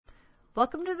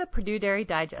Welcome to the Purdue Dairy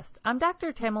Digest. I'm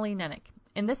Dr. Tamalee Nennick.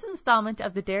 In this installment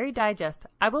of the Dairy Digest,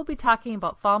 I will be talking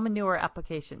about fall manure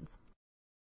applications.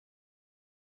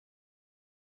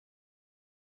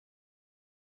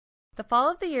 The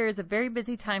fall of the year is a very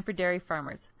busy time for dairy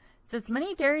farmers. Since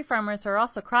many dairy farmers are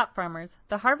also crop farmers,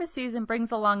 the harvest season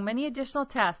brings along many additional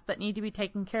tasks that need to be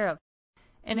taken care of.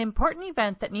 An important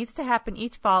event that needs to happen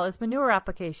each fall is manure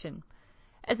application.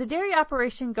 As a dairy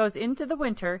operation goes into the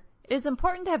winter, it is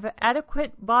important to have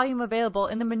adequate volume available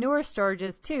in the manure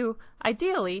storages to,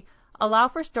 ideally, allow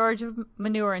for storage of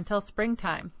manure until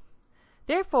springtime.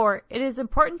 Therefore, it is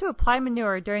important to apply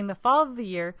manure during the fall of the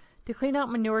year to clean out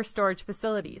manure storage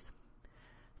facilities.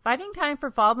 Finding time for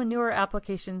fall manure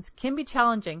applications can be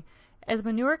challenging, as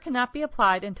manure cannot be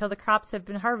applied until the crops have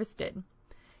been harvested.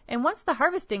 And once the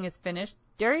harvesting is finished,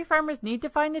 dairy farmers need to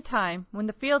find a time when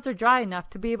the fields are dry enough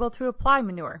to be able to apply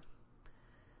manure.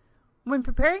 When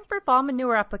preparing for fall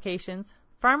manure applications,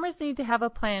 farmers need to have a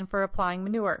plan for applying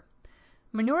manure.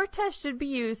 Manure tests should be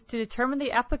used to determine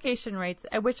the application rates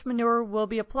at which manure will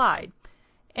be applied,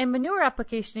 and manure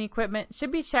application equipment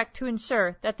should be checked to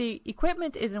ensure that the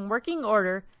equipment is in working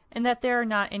order and that there are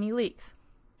not any leaks.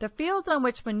 The fields on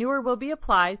which manure will be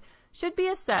applied should be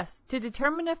assessed to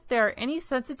determine if there are any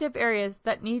sensitive areas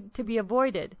that need to be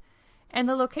avoided, and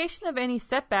the location of any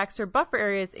setbacks or buffer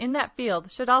areas in that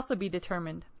field should also be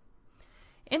determined.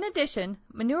 In addition,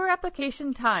 manure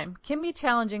application time can be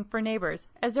challenging for neighbors,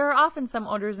 as there are often some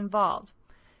owners involved.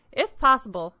 If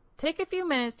possible, take a few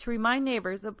minutes to remind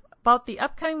neighbors about the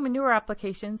upcoming manure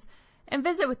applications and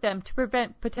visit with them to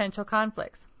prevent potential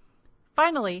conflicts.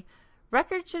 Finally,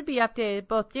 records should be updated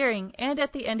both during and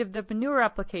at the end of the manure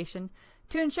application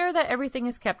to ensure that everything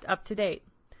is kept up to date.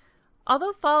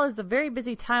 Although fall is a very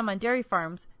busy time on dairy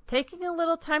farms, taking a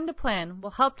little time to plan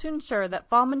will help to ensure that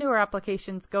fall manure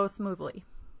applications go smoothly.